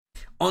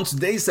On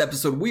today's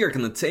episode, we are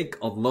going to take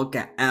a look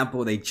at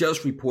Apple. They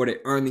just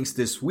reported earnings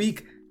this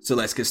week, so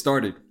let's get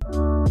started.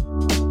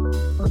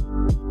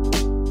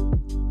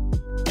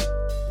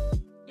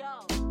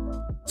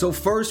 So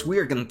first, we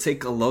are going to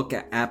take a look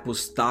at Apple's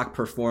stock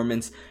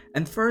performance.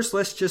 And first,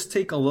 let's just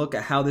take a look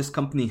at how this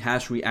company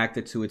has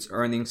reacted to its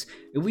earnings.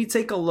 If we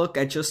take a look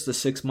at just the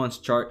 6 months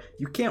chart,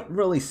 you can't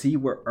really see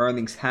where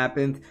earnings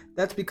happened.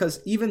 That's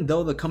because even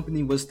though the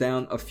company was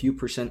down a few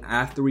percent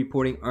after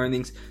reporting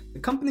earnings, the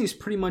company is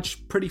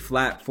pretty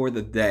flat for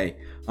the day.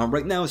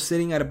 Right now it's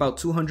sitting at about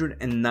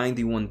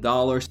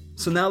 $291.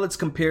 So now let's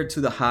compare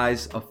to the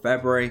highs of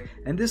February,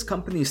 and this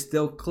company is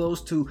still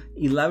close to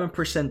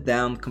 11%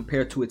 down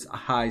compared to its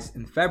highs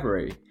in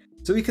February.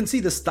 So you can see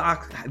this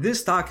stock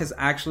has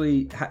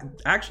actually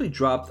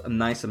dropped a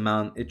nice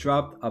amount. It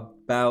dropped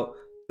about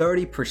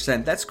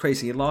 30%. That's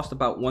crazy. It lost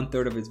about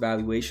 1/3 of its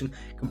valuation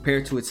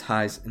compared to its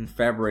highs in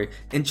February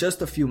in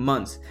just a few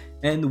months.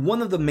 And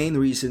one of the main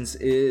reasons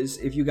is,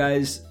 if you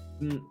guys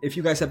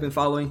have been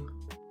following,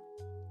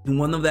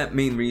 one of that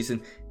main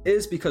reason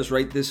is because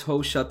this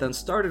whole shutdown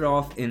started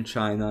off in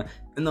China,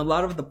 and a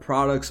lot of the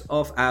products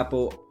of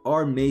Apple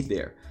are made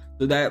there.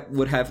 So that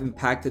would have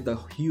impacted a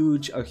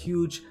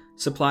huge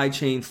supply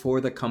chain for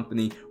the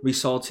company,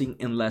 resulting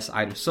in less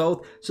items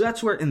sold. So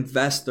that's where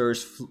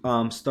investors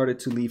started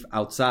to leave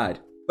outside.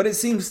 But it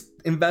seems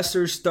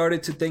investors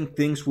started to think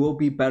things will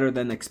be better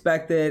than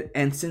expected,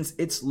 and since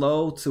it's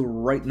low to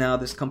right now,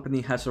 this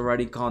company has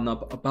already gone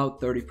up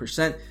about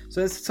 30%.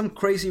 So it's some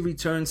crazy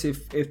returns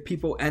if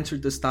people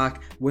entered the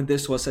stock when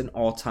this was an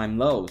all-time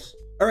lows.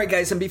 Alright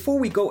guys, and before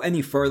we go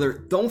any further,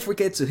 don't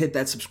forget to hit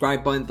that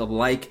subscribe button, the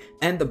like,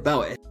 and the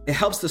bell. It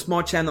helps the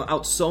small channel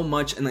out so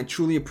much, and I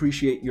truly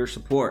appreciate your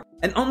support.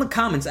 And on the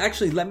comments,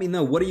 actually let me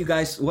know, what are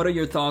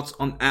your thoughts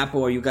on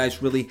Apple? Are you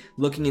guys really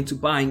looking into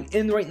buying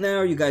in right now?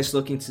 Are you guys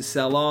looking to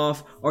sell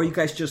off? Or are you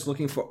guys just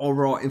looking for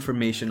overall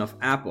information of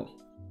Apple?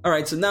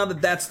 Alright, so now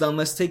that that's done,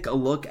 let's take a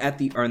look at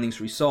the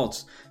earnings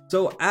results.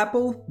 So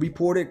Apple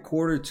reported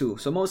quarter 2.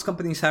 So most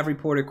companies have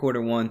reported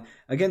quarter 1.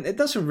 Again, it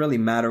doesn't really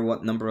matter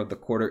what number of the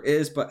quarter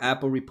is, but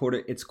Apple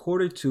reported its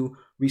quarter 2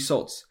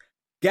 results.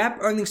 GAAP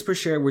earnings per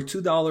share were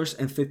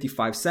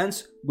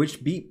 $2.55,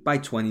 which beat by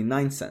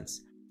 29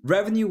 cents.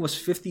 Revenue was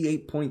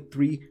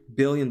 $58.3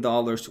 billion,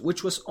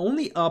 which was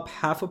only up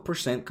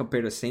 0.5%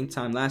 compared to the same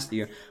time last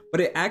year,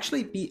 but it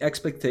actually beat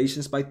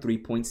expectations by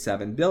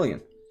 $3.7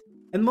 billion.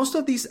 And most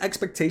of these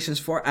expectations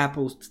for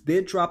Apple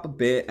did drop a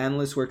bit.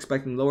 Analysts were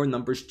expecting lower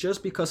numbers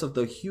just because of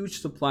the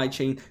huge supply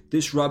chain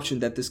disruption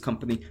that this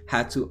company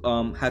had to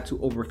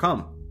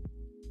overcome.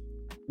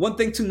 One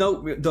thing to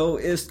note though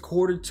is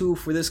quarter 2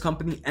 for this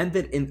company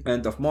ended in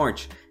end of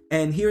March.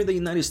 And here in the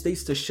United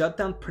States, the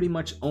shutdown pretty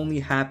much only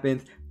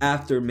happened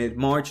after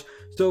mid-March.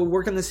 So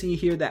we're going to see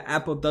here that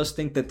Apple does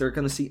think that they're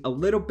going to see a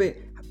little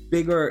bit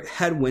bigger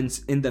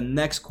headwinds in the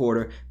next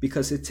quarter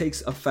because it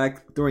takes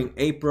effect during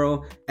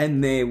April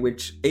and May,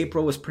 which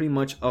April was pretty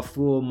much a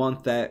full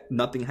month that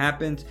nothing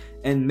happened,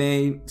 and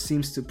May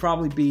seems to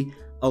probably be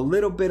a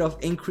little bit of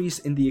increase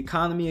in the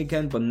economy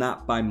again, but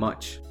not by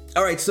much.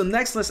 Alright, so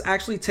next let's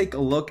actually take a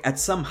look at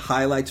some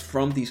highlights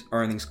from these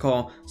earnings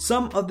call.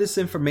 Some of this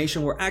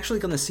information we're actually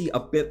going to see a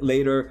bit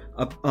later.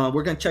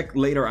 We're going to check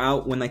later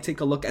out when I take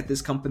a look at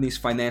this company's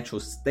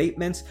financial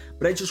statements,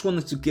 but I just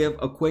wanted to give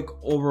a quick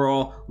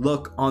overall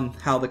look on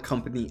how the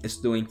company is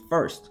doing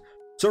first.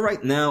 So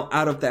right now,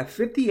 out of that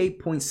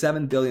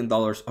 $58.7 billion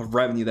of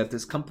revenue that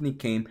this company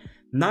came,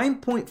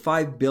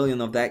 $9.5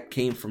 billion of that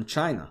came from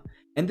China.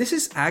 And this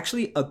is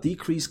actually a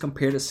decrease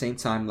compared to the same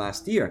time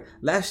last year.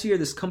 Last year,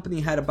 this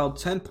company had about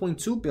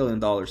 $10.2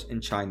 billion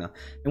in China.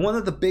 And one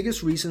of the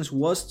biggest reasons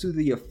was to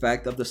the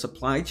effect of the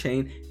supply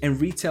chain and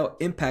retail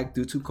impact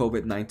due to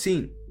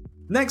COVID-19.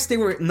 Next, they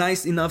were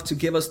nice enough to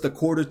give us the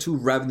quarter 2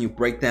 revenue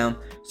breakdown.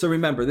 So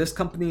remember, this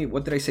company,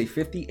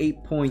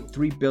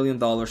 $58.3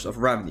 billion of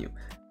revenue.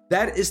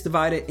 That is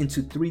divided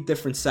into 5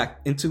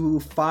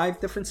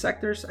 different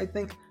sectors, I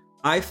think.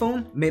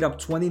 iPhone made up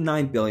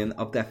 $29 billion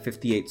of that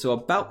 58, so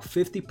about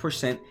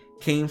 50%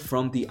 came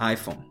from the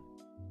iPhone.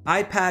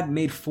 iPad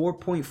made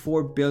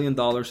 $4.4 billion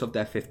of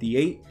that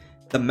 58.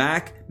 The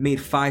Mac made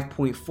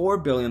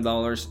 $5.4 billion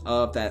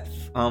of that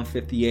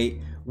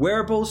 58.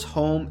 Wearables,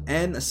 home,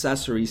 and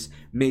accessories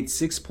made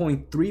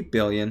 $6.3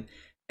 billion.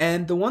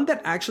 And the one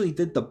that actually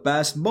did the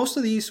best, most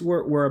of these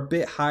were a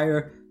bit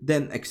higher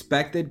than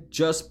expected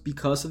just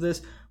because of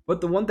this,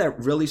 but the one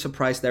that really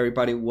surprised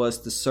everybody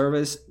was the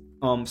services,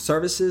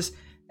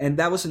 and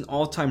that was an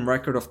all-time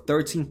record of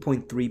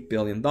 $13.3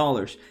 billion.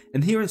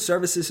 And here in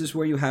services is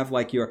where you have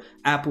like your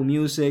Apple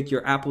Music,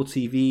 your Apple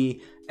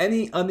TV,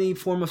 any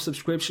form of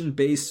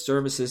subscription-based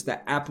services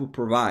that Apple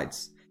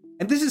provides.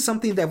 And this is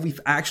something that we've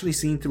actually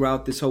seen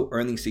throughout this whole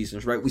earnings season,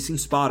 right? We've seen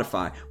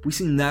Spotify, we've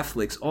seen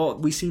Netflix,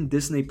 we've seen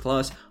Disney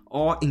Plus,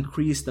 all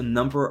increase the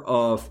number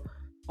of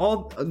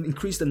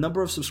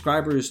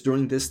subscribers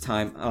during this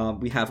time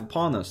we have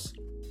upon us.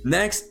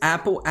 Next,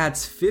 Apple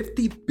adds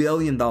 $50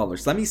 billion.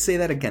 Let me say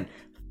that again.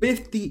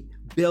 $50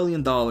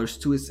 billion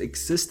to its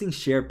existing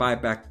share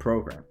buyback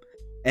program.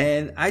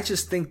 And I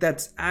just think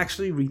that's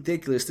actually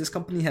ridiculous. This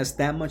company has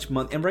that much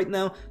money, and right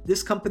now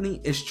this company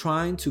is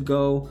trying to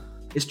go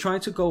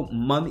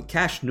money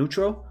cash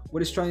neutral.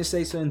 What it's trying to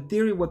say, so in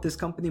theory what this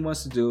company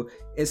wants to do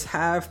is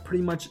have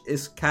pretty much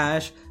is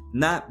cash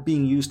not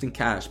being used in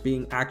cash,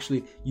 being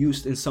actually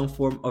used in some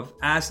form of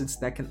assets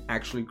that can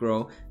actually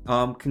grow,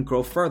 can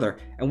grow further.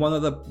 And one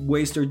of the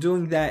ways they're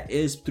doing that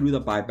is through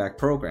the buyback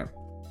program.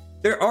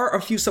 There are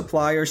a few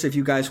suppliers, if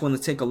you guys want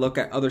to take a look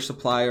at other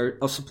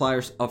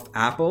suppliers of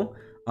Apple.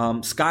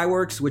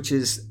 Skyworks, which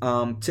is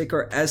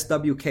ticker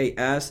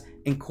SWKS,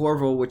 and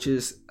Qorvo, which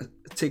is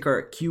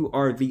ticker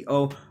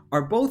QRVO,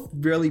 are both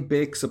really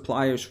big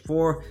suppliers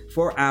for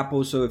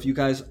Apple. So if you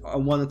guys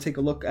want to take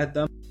a look at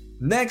them.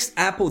 Next,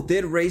 Apple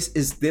did raise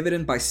its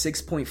dividend by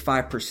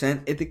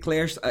 6.5%. It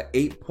declares a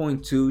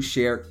 8.2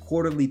 share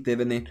quarterly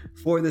dividend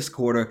for this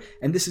quarter,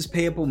 and this is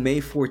payable May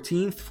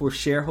 14th for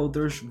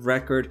shareholders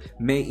record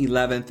May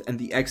 11th, and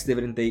the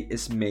ex-dividend date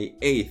is May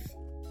 8th.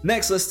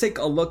 Next, let's take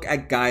a look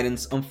at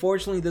guidance.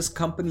 Unfortunately, this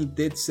company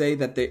did say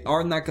that they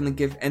are not going to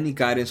give any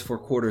guidance for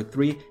quarter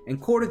 3,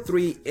 and quarter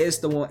 3 is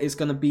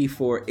going to be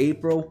for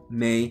April,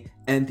 May,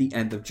 and the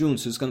end of June.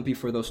 So it's going to be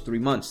for those 3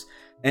 months.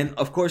 And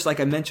of course, like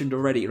I mentioned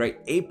already, right,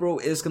 April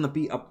is going to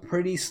be a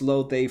pretty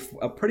slow day,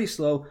 a pretty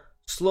slow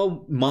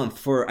month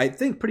for, I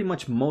think, pretty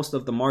much most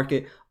of the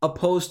market,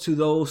 opposed to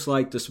those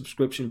like the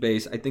subscription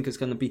base. I think it's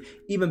going to be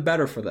even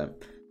better for them.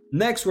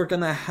 Next, we're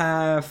going to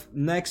have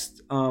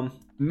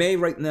May.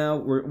 Right now,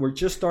 we're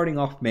just starting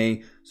off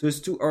May, so it's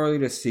too early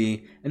to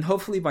see. And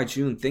hopefully by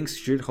June, things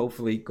should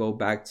hopefully go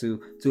back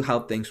to how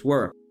things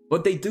were.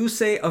 But they do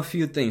say a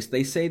few things.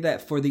 They say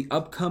that for the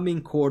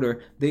upcoming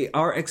quarter, they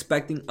are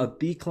expecting a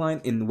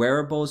decline in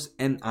wearables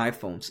and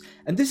iPhones.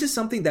 And this is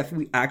something that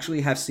we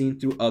actually have seen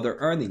through other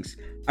earnings.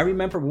 I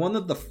remember one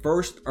of the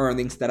first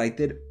earnings that I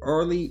did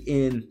early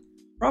in,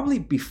 probably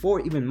before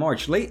even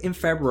March, late in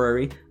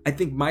February, I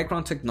think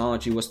Micron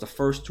Technology was the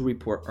first to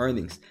report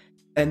earnings.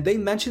 And they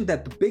mentioned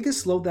that the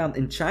biggest slowdown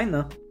in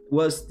China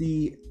was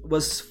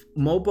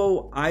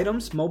mobile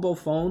items, mobile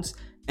phones,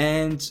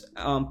 and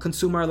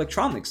consumer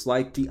electronics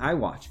like the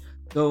iWatch.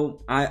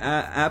 So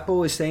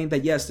Apple is saying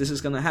that yes, this is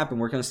going to happen.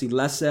 We're going to see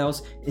less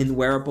sales in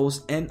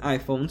wearables and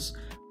iPhones,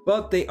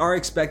 but they are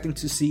expecting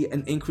to see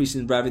an increase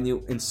in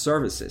revenue in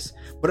services.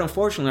 But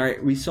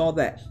unfortunately, we saw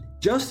that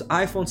just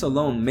iPhones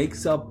alone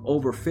makes up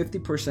over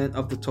 50%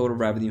 of the total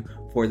revenue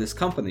for this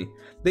company.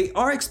 They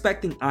are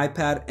expecting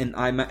iPad and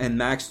iMac and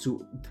Macs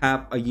to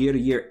have a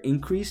year-to-year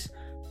increase,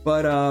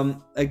 but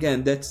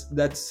again,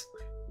 that's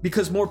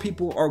because more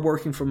people are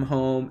working from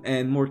home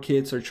and more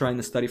kids are trying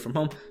to study from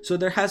home. So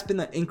there has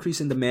been an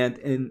increase in demand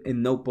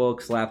in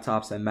notebooks,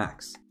 laptops, and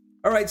Macs.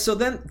 All right, so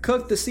then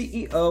Cook, the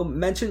CEO,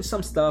 mentioned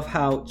some stuff,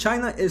 how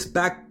China is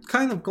back,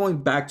 kind of going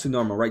back to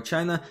normal, right?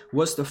 China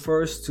was the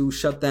first to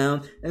shut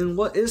down and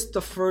what is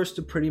the first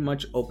to pretty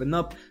much open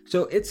up.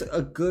 So it's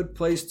a good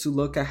place to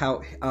look at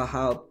how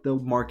the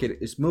market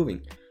is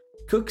moving.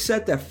 Cook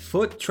said that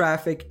foot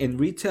traffic in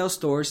retail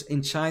stores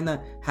in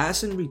China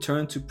hasn't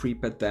returned to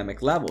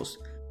pre-pandemic levels,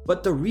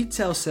 but the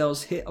retail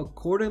sales hit a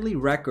quarterly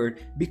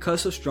record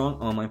because of strong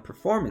online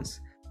performance.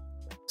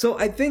 So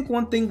I think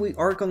one thing we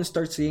are going to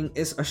start seeing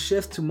is a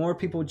shift to more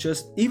people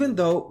even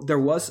though there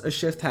was a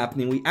shift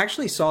happening, we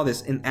actually saw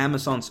this in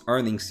Amazon's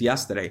earnings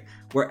yesterday,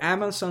 where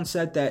Amazon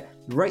said that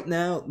right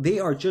now they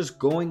are just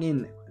going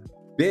in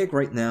big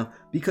right now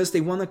because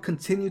they want to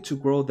continue to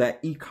grow that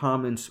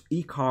e-commerce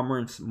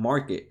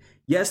market.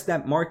 Yes,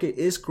 that market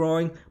is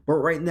growing, but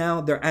right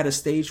now they're at a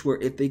stage where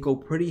if they go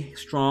pretty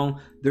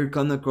strong, they're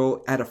gonna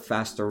grow at a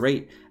faster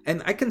rate.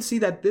 And I can see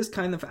that this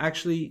kind of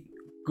actually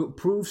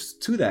proves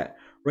to that,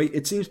 right?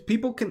 It seems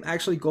people can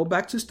actually go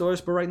back to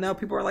stores, but right now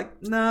people are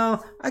like,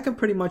 no, I can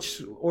pretty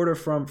much order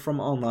from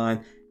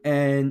online,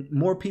 and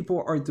more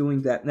people are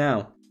doing that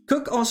now.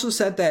 Cook also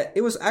said that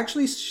it was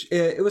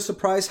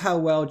surprised how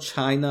well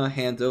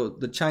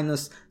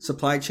China's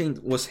supply chain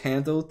was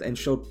handled, and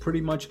showed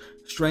pretty much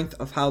strength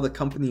of how the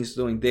company is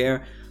doing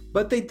there.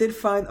 But they did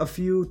find a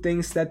few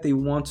things that they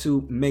want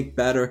to make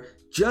better,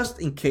 just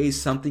in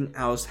case something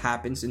else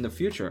happens in the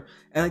future.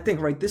 And I think,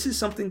 right, this is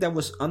something that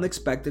was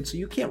unexpected, so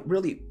you can't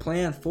really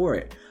plan for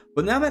it.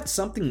 But now that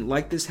something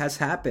like this has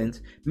happened,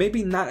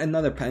 maybe not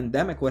another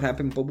pandemic would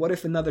happen, but what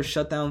if another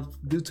shutdown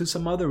due to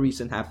some other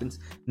reason happens?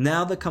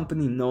 Now the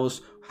company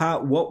knows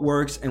what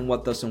works and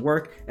what doesn't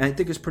work, and I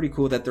think it's pretty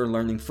cool that they're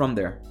learning from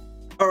there.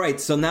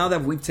 Alright, so now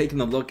that we've taken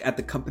a look at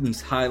the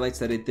company's highlights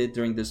that it did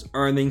during this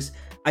earnings,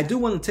 I do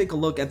want to take a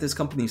look at this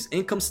company's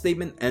income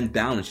statement and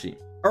balance sheet.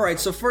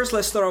 Alright, so first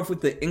let's start off with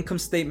the income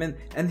statement,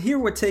 and here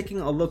we're taking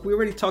a look. We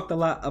already talked a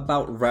lot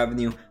about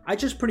revenue. I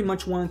just pretty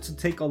much wanted to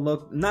take a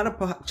look,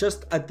 not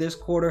just at this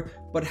quarter,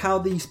 but how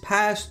these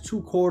past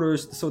 2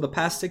 quarters, so the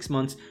past 6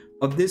 months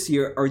of this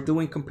year, are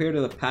doing compared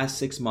to the past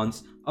 6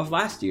 months of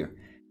last year.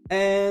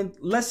 And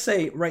let's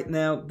say right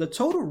now, the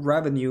total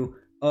revenue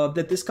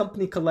that this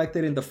company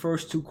collected in the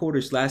first 2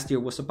 quarters last year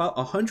was about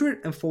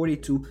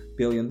 $142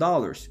 billion.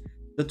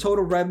 The The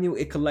total revenue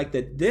it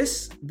collected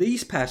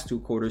these past 2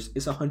 quarters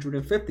is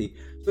 150.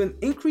 So an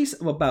increase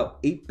of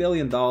about $8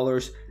 billion.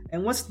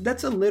 And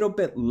that's a little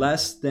bit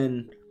less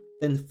than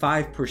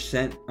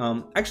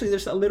 5%. Actually,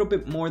 there's a little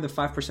bit more than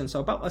 5%. So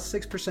about a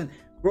 6%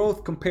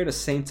 growth compared to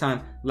same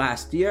time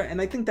last year.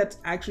 And I think that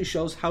actually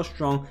shows how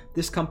strong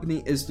this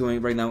company is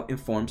doing right now in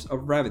forms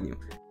of revenue.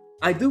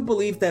 I do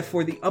believe that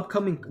for the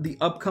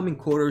upcoming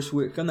quarters,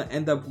 we're gonna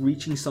end up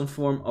reaching some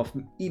form of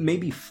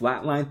maybe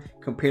flatline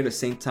compared to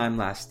same time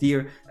last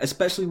year,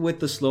 especially with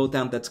the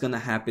slowdown that's gonna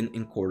happen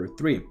in quarter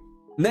 3.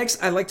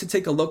 Next, I'd like to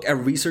take a look at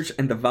research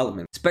and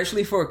development,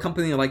 especially for a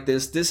company like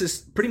this. This is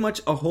pretty much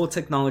a whole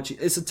technology.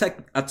 It's a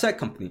tech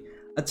company.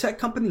 A tech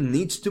company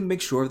needs to make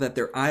sure that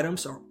their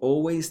items are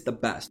always the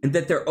best and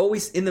that they're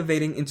always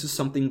innovating into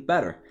something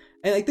better.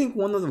 And I think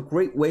one of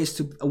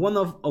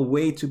a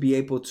way to be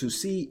able to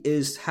see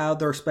is how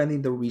they're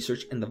spending the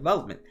research and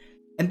development.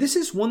 And this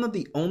is one of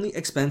the only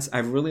expense I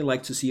really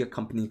like to see a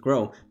company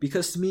grow,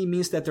 because to me it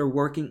means that they're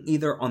working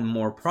either on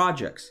more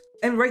projects.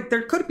 And right,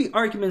 there could be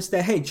arguments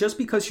that, hey, just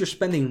because you're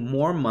spending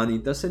more money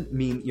doesn't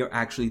mean you're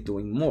actually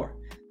doing more.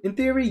 In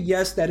theory,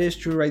 yes, that is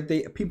true,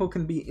 right? People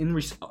can be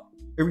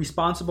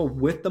irresponsible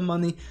with the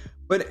money,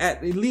 but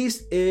at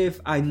least if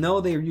I know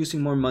they're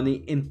using more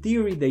money, in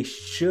theory they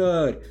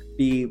should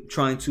be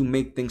trying to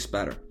make things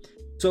better.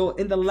 So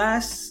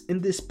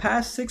in this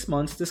past 6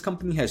 months, this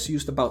company has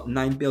used about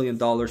 $9 billion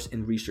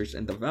in research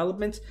and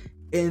development.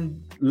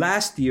 In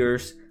last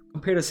year's,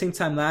 compared to the same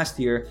time last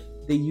year,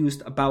 they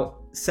used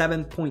about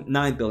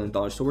 $7.9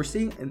 billion. So we're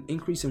seeing an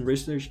increase in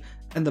research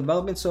and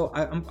development. So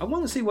I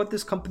want to see what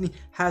this company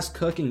has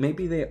cooking.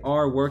 Maybe they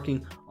are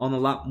working on a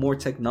lot more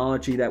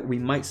technology that we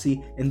might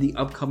see in the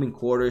upcoming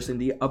quarters, in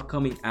the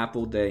upcoming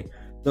Apple Day.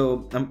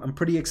 So I'm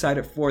pretty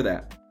excited for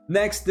that.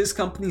 Next, this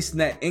company's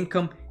net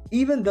income.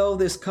 Even though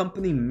this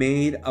company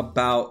made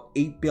about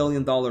 $8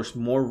 billion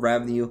more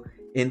revenue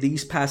in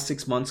these past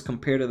 6 months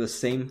compared to the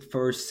same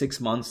first 6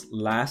 months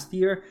last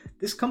year,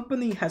 this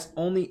company has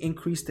only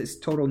increased its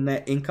total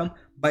net income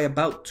by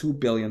about $2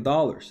 billion.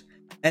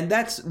 And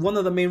that's one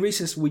of the main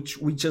reasons which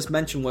we just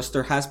mentioned, was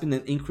there has been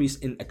an increase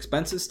in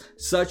expenses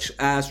such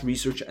as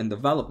research and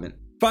development.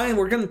 Fine,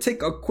 we're going to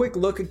take a quick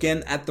look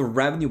again at the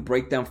revenue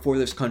breakdown for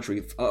this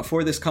company.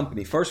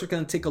 First, we're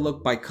going to take a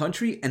look by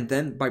country and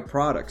then by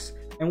products.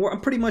 And I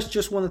pretty much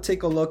just want to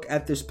take a look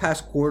at this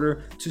past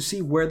quarter to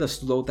see where the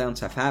slowdowns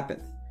have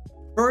happened.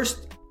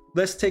 First,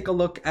 let's take a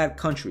look at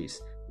countries.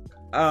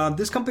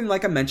 This company,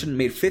 like I mentioned,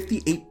 made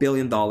 $58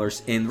 billion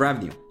in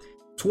revenue.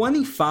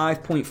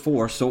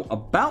 25.4, so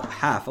about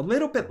half, a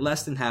little bit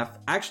less than half,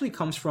 actually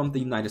comes from the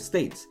United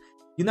States.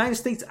 United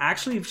States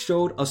actually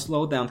showed a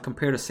slowdown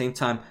compared to the same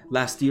time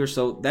last year,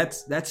 so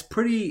that's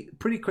pretty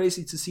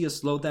crazy to see a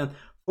slowdown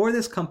for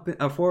this company,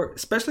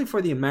 especially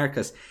for the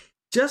Americas.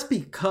 Just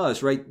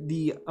because, right,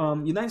 the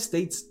United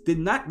States did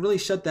not really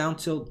shut down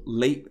till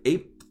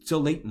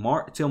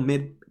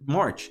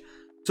mid-March.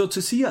 So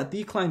to see a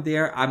decline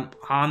there, I'm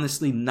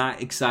honestly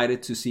not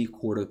excited to see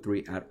quarter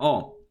 3 at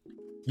all.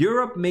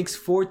 Europe makes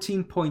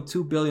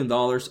 $14.2 billion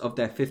of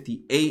that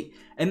 58,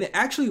 and it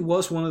actually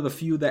was one of the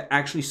few that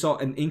actually saw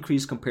an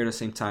increase compared to the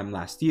same time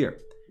last year.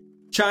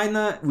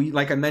 China,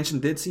 like I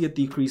mentioned, did see a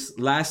decrease.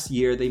 Last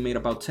year, they made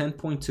about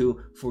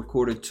 10.2 for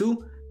quarter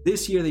 2.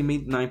 This year, they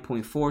made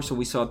 9.4, so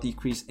we saw a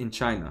decrease in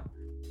China.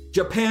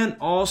 Japan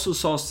also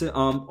saw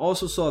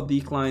a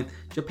decline.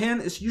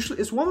 Japan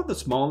is one of the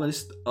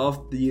smallest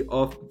of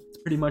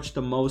pretty much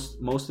the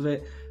most of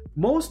it.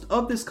 Most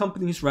of this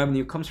company's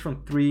revenue comes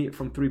from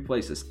three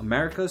places: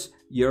 Americas,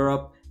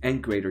 Europe,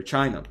 and Greater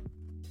China.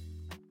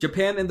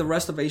 Japan and the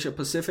rest of Asia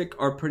Pacific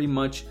are pretty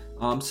much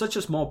such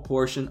a small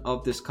portion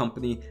of this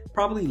company,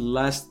 probably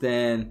less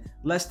than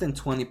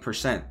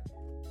 20%.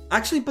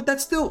 Actually, but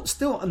that's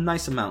still a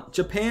nice amount.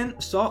 Japan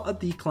saw a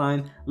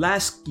decline.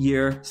 Last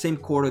year, same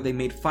quarter, they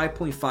made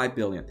 5.5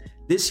 billion.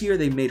 This year,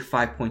 they made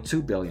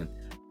 5.2 billion.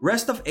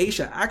 Rest of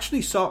Asia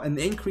actually saw an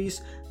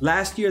increase.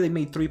 Last year, they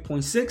made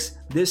 3.6.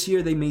 This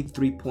year, they made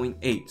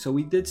 3.8. So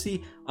we did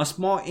see a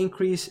small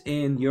increase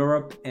in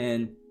Europe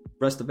and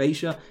rest of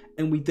Asia,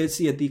 and we did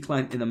see a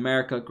decline in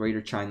America,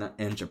 Greater China,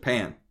 and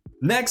Japan.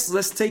 Next,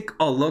 let's take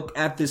a look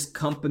at this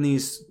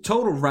company's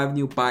total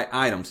revenue by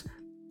items.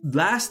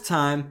 Last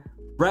time,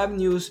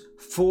 revenues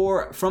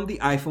from the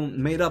iPhone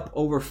made up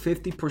over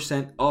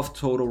 50% of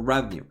total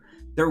revenue.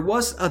 There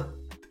was about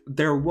a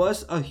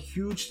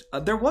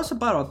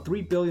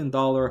 $3 billion,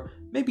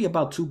 maybe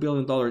about $2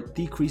 billion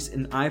decrease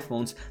in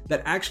iPhones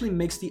that actually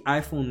makes the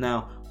iPhone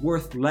now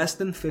worth less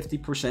than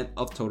 50%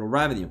 of total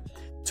revenue.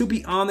 To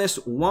be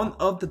honest, one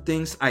of the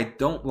things I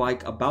don't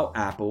like about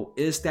Apple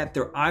is that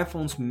their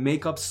iPhones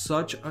make up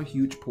such a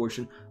huge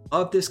portion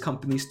of this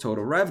company's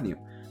total revenue.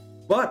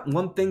 But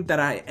one thing that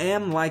I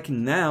am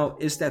liking now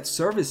is that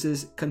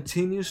services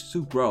continues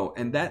to grow,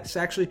 and that's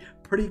actually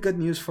pretty good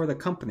news for the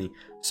company.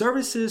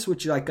 Services,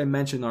 which like I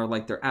mentioned, are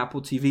like their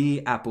Apple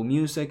TV, Apple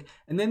Music,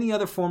 and any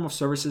other form of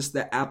services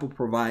that Apple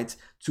provides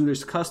to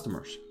its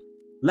customers.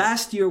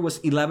 Last year was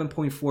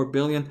 11.4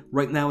 billion,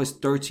 right now is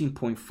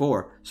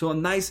 13.4. So a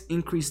nice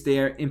increase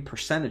there in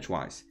percentage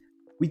wise.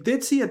 We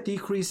did see a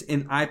decrease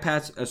in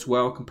iPads as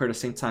well compared to the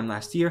same time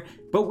last year,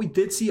 but we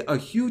did see a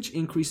huge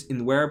increase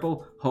in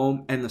wearable,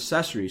 home, and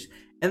accessories.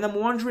 And I'm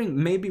wondering,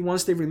 maybe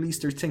once they release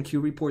their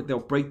 10Q report, they'll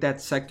break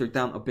that sector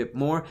down a bit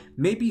more.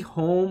 Maybe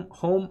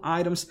home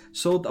items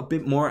sold a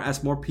bit more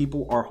as more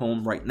people are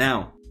home right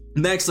now.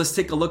 Next, let's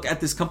take a look at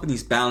this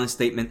company's balance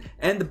statement.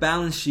 And the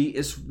balance sheet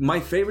is my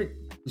favorite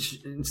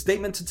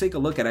statement to take a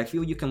look at. I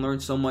feel you can learn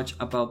so much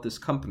about this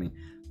company.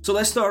 So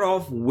let's start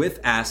off with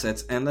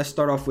assets, and let's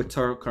start off with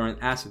total current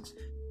assets.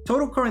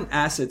 Total current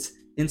assets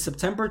in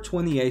September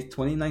 28th,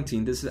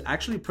 2019. This is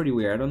actually pretty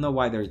weird. I don't know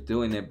why they're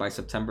doing it by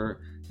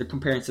September. They're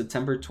comparing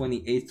September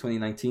 28th,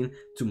 2019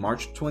 to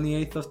March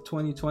 28th of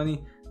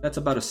 2020. That's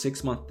about a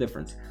 6-month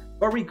difference.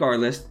 But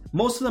regardless,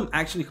 most of them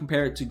actually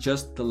compare it to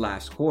just the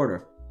last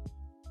quarter.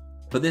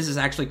 But this is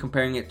actually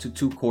comparing it to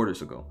 2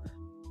 quarters ago.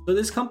 So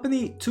this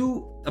company,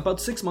 about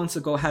 6 months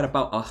ago, had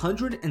about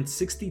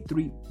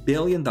 $163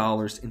 billion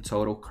in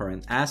total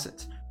current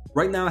assets.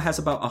 Right now, it has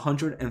about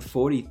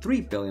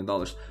 $143 billion,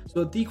 so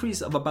a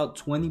decrease of about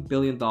 $20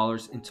 billion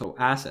in total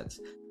assets.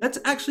 That's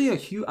actually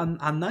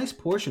a nice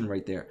portion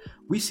right there.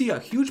 We see a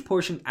huge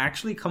portion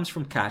actually comes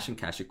from cash and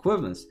cash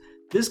equivalents.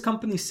 This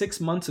company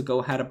 6 months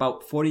ago had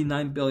about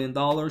 $49 billion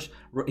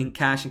in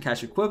cash and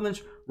cash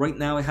equivalents. Right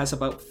now, it has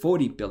about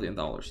 $40 billion.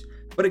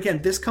 But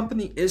again, this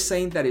company is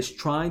saying that it's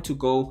trying to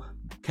go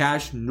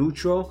cash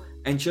neutral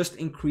and just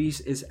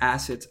increase its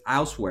assets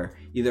elsewhere,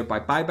 either by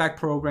buyback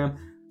program.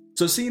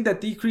 So seeing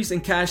that decrease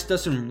in cash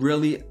it's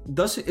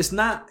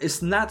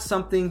not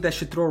something that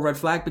should throw a red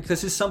flag,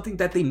 because it's something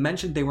that they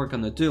mentioned they were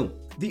going to do.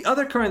 The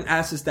other current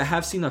assets that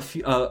have seen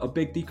a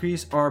big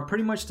decrease are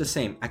pretty much the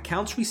same: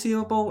 accounts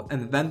receivable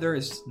and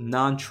vendors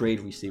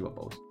non-trade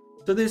receivables.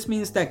 So this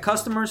means that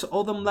customers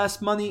owe them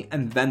less money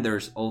and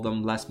vendors owe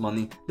them less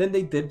money than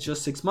they did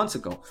just 6 months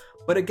ago.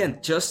 But again,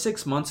 just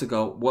 6 months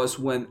ago was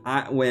when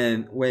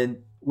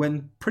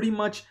pretty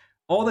much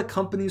all the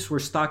companies were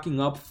stocking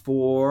up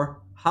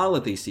for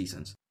holiday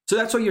seasons. So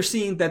that's why you're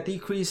seeing that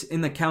decrease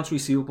in accounts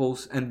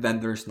receivables and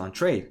vendors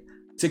non-trade.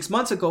 6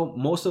 months ago,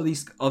 most of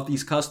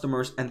these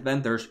customers and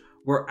vendors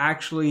were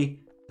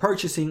actually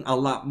purchasing a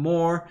lot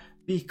more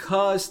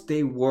because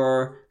they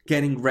were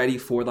getting ready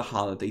for the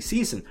holiday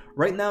season.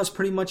 Right now it's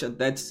pretty much a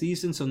dead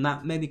season, so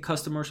not many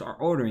customers are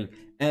ordering,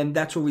 and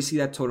that's where we see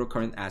that total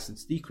current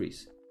assets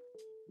decrease.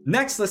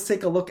 Next, let's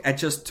take a look at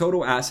just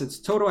total assets.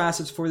 Total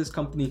assets for this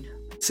company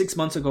 6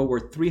 months ago were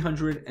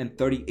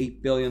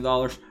 $338 billion.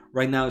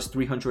 Right now it's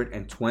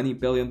 $320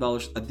 billion,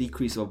 a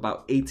decrease of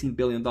about $18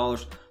 billion.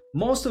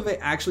 Most of it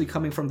actually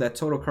coming from that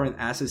total current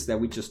assets that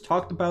we just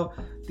talked about.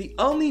 The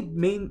only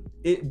main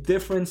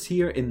difference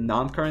here in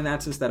non-current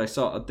assets that I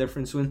saw a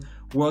difference in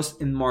was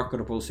in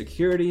marketable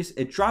securities.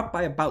 It dropped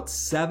by about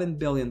 $7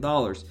 billion.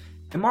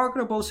 And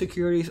marketable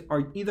securities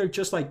are either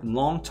just like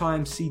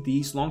long-term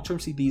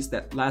CDs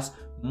that last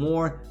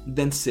more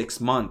than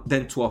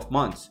 12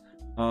 months.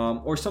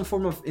 Or some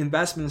form of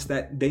investments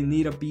that they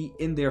need to be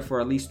in there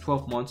for at least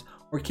 12 months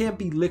or can't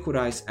be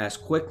liquidized as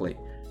quickly.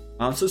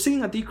 So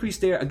seeing a decrease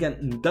there,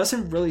 again,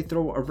 doesn't really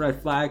throw a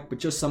red flag, but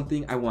just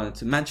something I wanted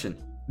to mention.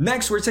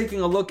 Next, we're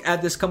taking a look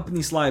at this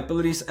company's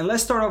liabilities, and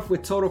let's start off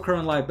with total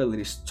current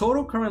liabilities.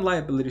 Total current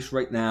liabilities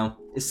right now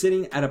is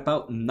sitting at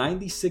about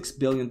 $96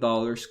 billion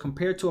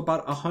compared to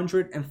about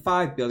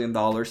 $105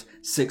 billion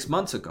 6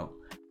 months ago.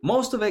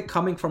 Most of it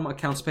coming from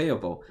accounts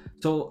payable.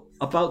 So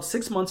about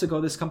 6 months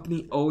ago, this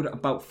company owed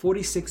about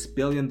 $46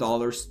 billion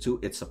to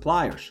its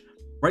suppliers.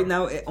 Right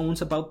now, it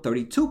owns about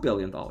 $32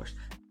 billion.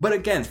 But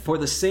again, for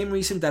the same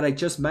reason that I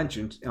just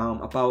mentioned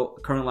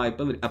about current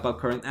liability, about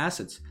current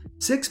assets.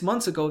 6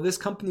 months ago, this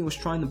company was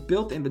trying to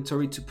build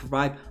inventory to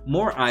provide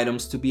more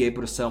items to be able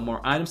to sell more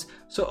items.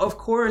 So of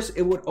course,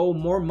 it would owe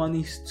more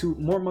money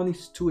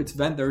to its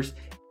vendors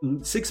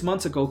 6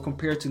 months ago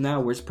compared to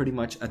now, where it's pretty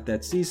much a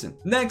dead season.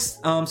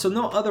 Next, so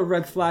no other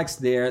red flags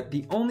there.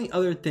 The only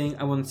other thing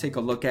I want to take a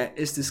look at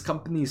is this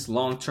company's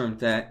long-term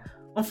debt.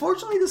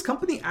 Unfortunately, this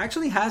company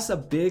actually has a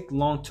big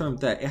long-term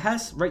debt. It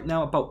has right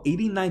now about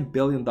 $89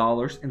 billion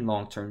in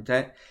long-term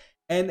debt,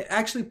 and it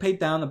actually paid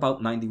down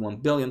about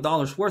 $91 billion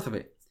worth of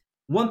it.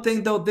 One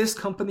thing though, this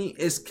company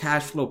is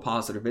cash flow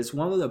positive. It's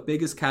one of the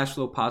biggest cash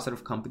flow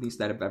positive companies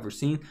that I've ever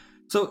seen.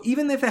 So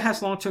even if it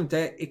has long-term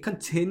debt, it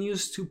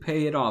continues to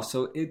pay it off.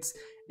 So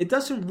it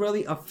doesn't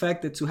really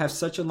affect it to have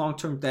such a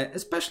long-term debt,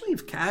 especially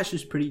if cash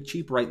is pretty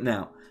cheap right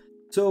now.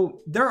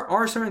 So there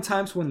are certain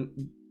times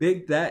when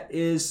big debt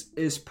is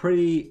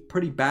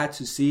pretty bad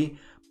to see,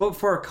 but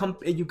for a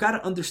company, you got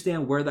to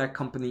understand where that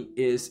company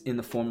is in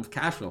the form of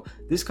cash flow.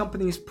 This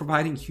company is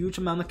providing huge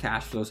amount of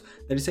cash flows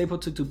that is able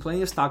to do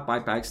plenty of stock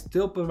buybacks,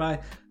 still provide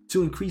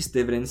to increase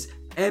dividends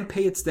and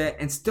pay its debt,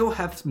 and still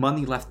have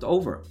money left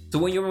over. So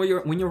when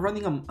you're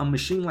running a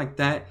machine like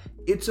that,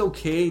 it's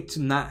okay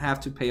to not have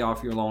to pay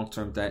off your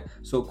long-term debt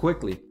so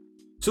quickly.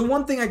 So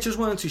one thing I just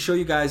wanted to show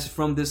you guys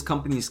from this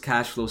company's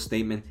cash flow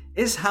statement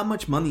is how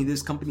much money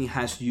this company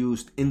has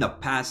used in the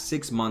past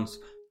 6 months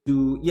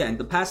in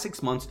the past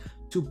 6 months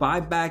to buy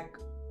back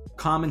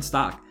common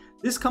stock.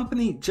 This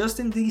company just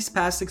in these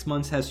past 6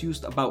 months has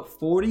used about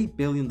 $40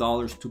 billion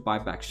to buy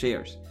back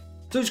shares.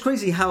 So it's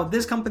crazy how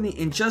this company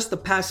in just the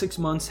past 6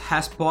 months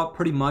has bought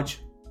pretty much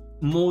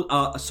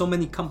so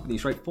many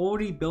companies, right?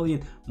 40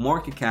 billion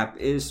market cap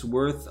is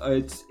worth,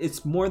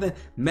 it's more than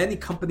many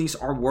companies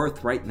are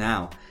worth right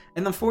now.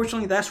 And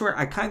unfortunately, that's where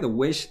I kind of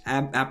wish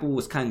Apple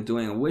was kind of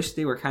doing. I wish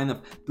they were kind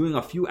of doing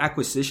a few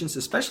acquisitions,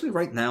 especially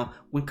right now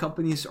when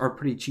companies are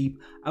pretty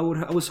cheap. I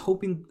was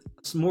hoping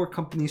more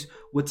companies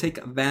would take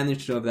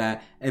advantage of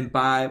that and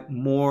buy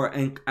more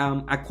and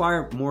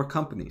acquire more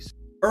companies.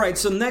 Alright,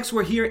 so next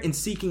we're here in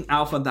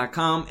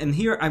seekingalpha.com, and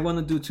here I want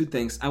to do two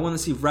things. I want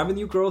to see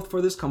revenue growth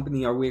for this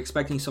company. Are we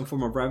expecting some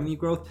form of revenue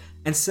growth?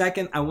 And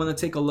second, I want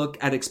to take a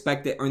look at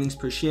expected earnings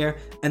per share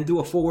and do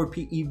a forward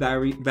PE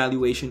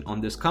valuation on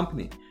this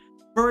company.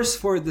 First,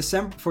 for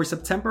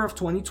September of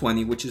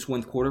 2020, which is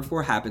when quarter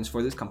 4 happens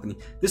for this company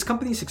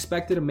is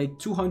expected to make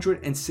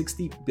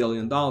 $260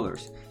 billion.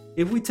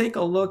 If we take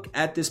a look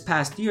at this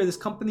past year, this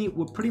company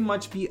would pretty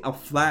much be a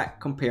flat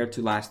compared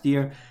to last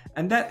year.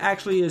 And that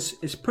actually is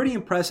pretty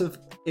impressive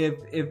if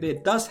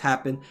it does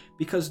happen,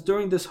 because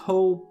during this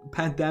whole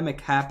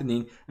pandemic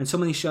happening and so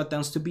many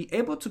shutdowns, to be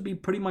able to be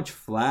pretty much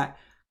flat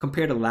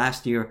compared to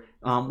last year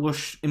will,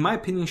 in my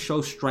opinion,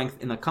 show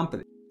strength in a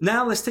company.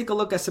 Now let's take a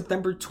look at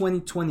September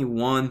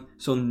 2021.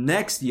 So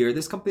next year,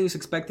 this company is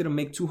expected to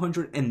make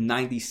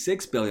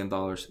 $296 billion.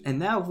 And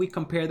now if we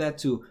compare that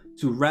to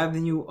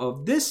revenue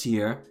of this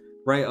year,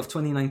 right, of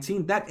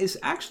 2019, that is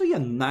actually a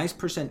nice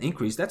percent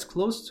increase. That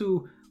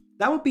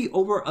would be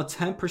over a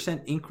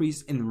 10%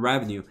 increase in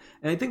revenue.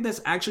 And I think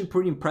that's actually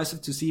pretty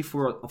impressive to see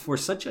for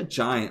such a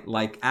giant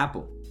like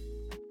Apple.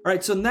 All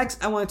right, so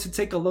next I wanted to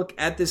take a look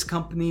at this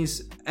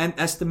company's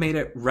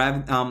estimated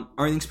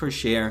earnings per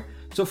share.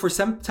 So for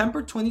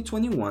September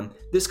 2021,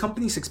 this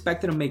company is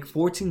expected to make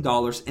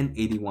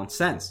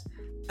 $14.81.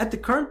 At the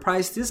current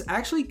price, this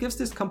actually gives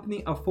this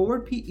company a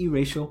forward PE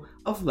ratio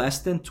of less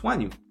than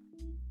 20.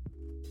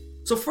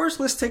 So first,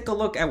 let's take a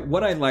look at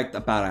what I liked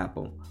about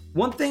Apple.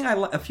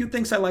 A few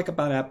things I like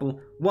about Apple.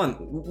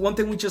 One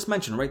thing we just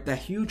mentioned, right? That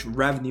huge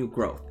revenue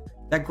growth.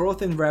 That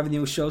growth in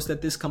revenue shows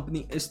that this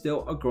company is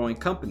still a growing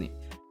company.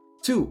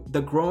 2,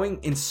 the growing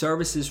in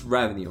services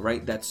revenue,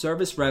 right? That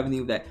service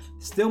revenue that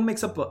still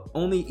makes up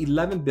only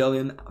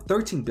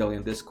 13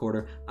 billion this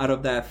quarter out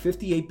of that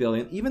 58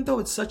 billion. Even though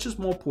it's such a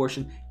small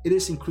portion, it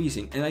is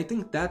increasing. And I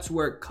think that's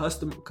where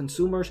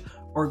consumers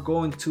are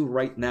going to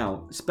right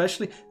now,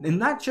 especially, and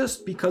not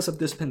just because of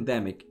this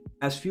pandemic.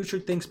 As future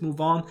things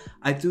move on,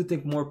 I do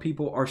think more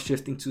people are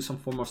shifting to some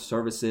form of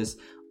services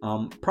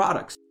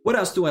products. What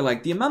else do I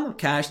like? The amount of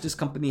cash this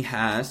company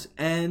has,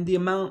 and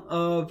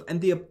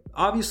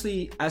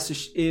obviously,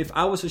 if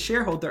I was a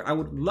shareholder, I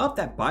would love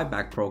that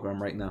buyback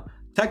program right now.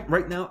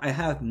 Right now, I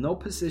have no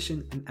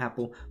position in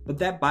Apple, but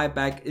that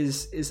buyback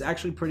is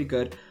actually pretty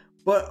good.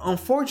 But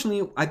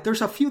unfortunately,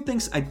 there's a few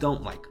things I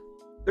don't like.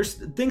 There's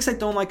things I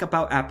don't like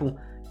about Apple,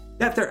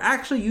 that they're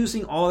actually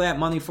using all that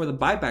money for the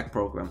buyback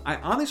program. I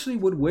honestly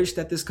would wish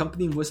that this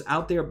company was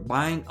out there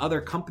buying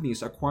other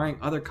companies, acquiring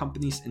other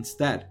companies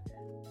instead.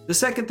 The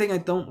second thing I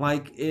don't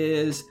like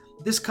is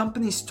this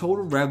company's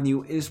total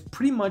revenue is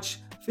pretty much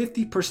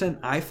 50%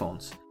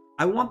 iPhones.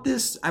 I want the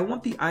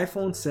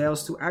iPhone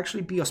sales to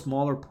actually be a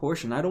smaller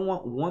portion. I don't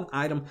want one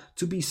item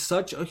to be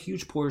such a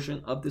huge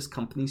portion of this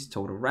company's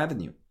total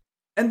revenue.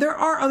 And there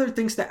are other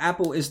things that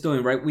Apple is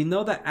doing, right? We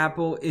know that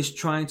Apple is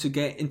trying to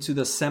get into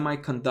the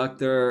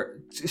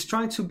semiconductor, is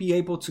trying to be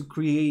able to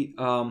create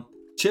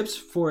chips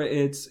for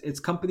its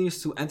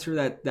companies to enter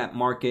that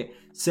market,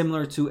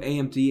 similar to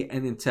AMD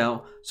and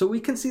Intel. So we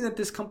can see that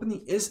this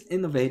company is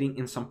innovating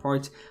in some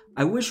parts.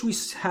 I wish we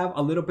have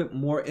a little bit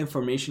more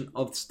information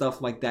of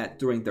stuff like that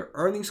during their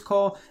earnings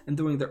call and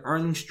during their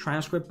earnings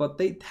transcript, but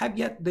they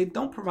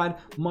don't provide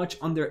much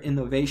on their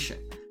innovation.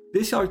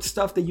 These are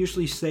stuff they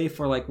usually say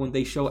for like when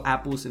they show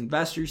Apple's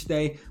Investors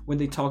Day, when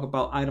they talk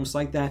about items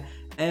like that.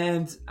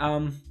 And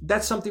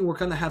that's something we're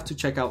going to have to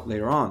check out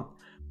later on.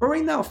 But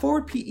right now,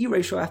 forward PE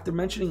ratio, after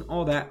mentioning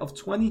all that, of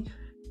 20,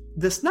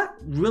 does not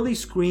really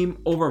scream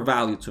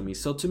overvalued to me.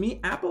 So to me,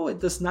 Apple, it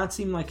does not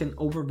seem like an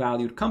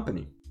overvalued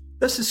company.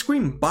 Does it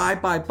scream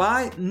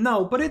buy?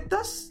 No, but it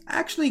does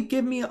actually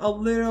give me a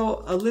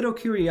little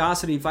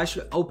curiosity if I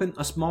should open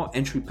a small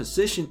entry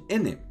position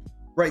in it.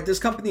 Right, this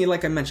company,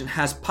 like I mentioned,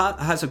 has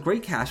a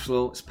great cash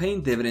flow, it's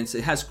paying dividends,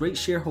 it has great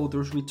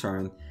shareholders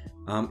return,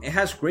 it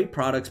has great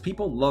products,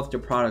 people love their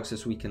products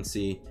as we can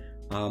see.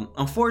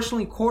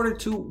 Unfortunately, quarter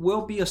 2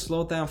 will be a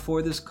slowdown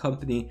for this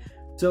company,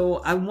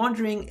 so I'm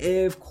wondering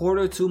if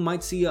quarter 2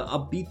 might see a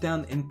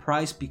beatdown in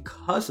price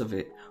because of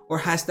it, or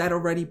has that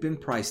already been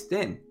priced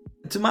in?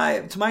 To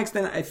my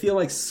extent, I feel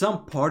like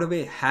some part of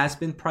it has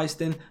been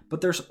priced in, but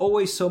there's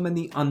always so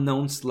many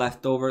unknowns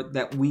left over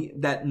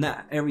that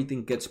not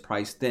everything gets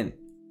priced in.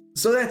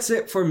 So that's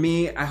it for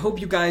me. I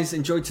hope you guys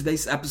enjoyed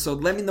today's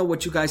episode. Let me know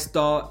what you guys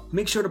thought.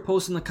 Make sure to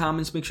post in the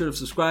comments. Make sure to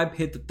subscribe,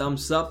 hit the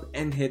thumbs up,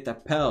 and hit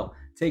that bell.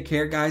 Take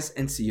care, guys,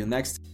 and see you next time.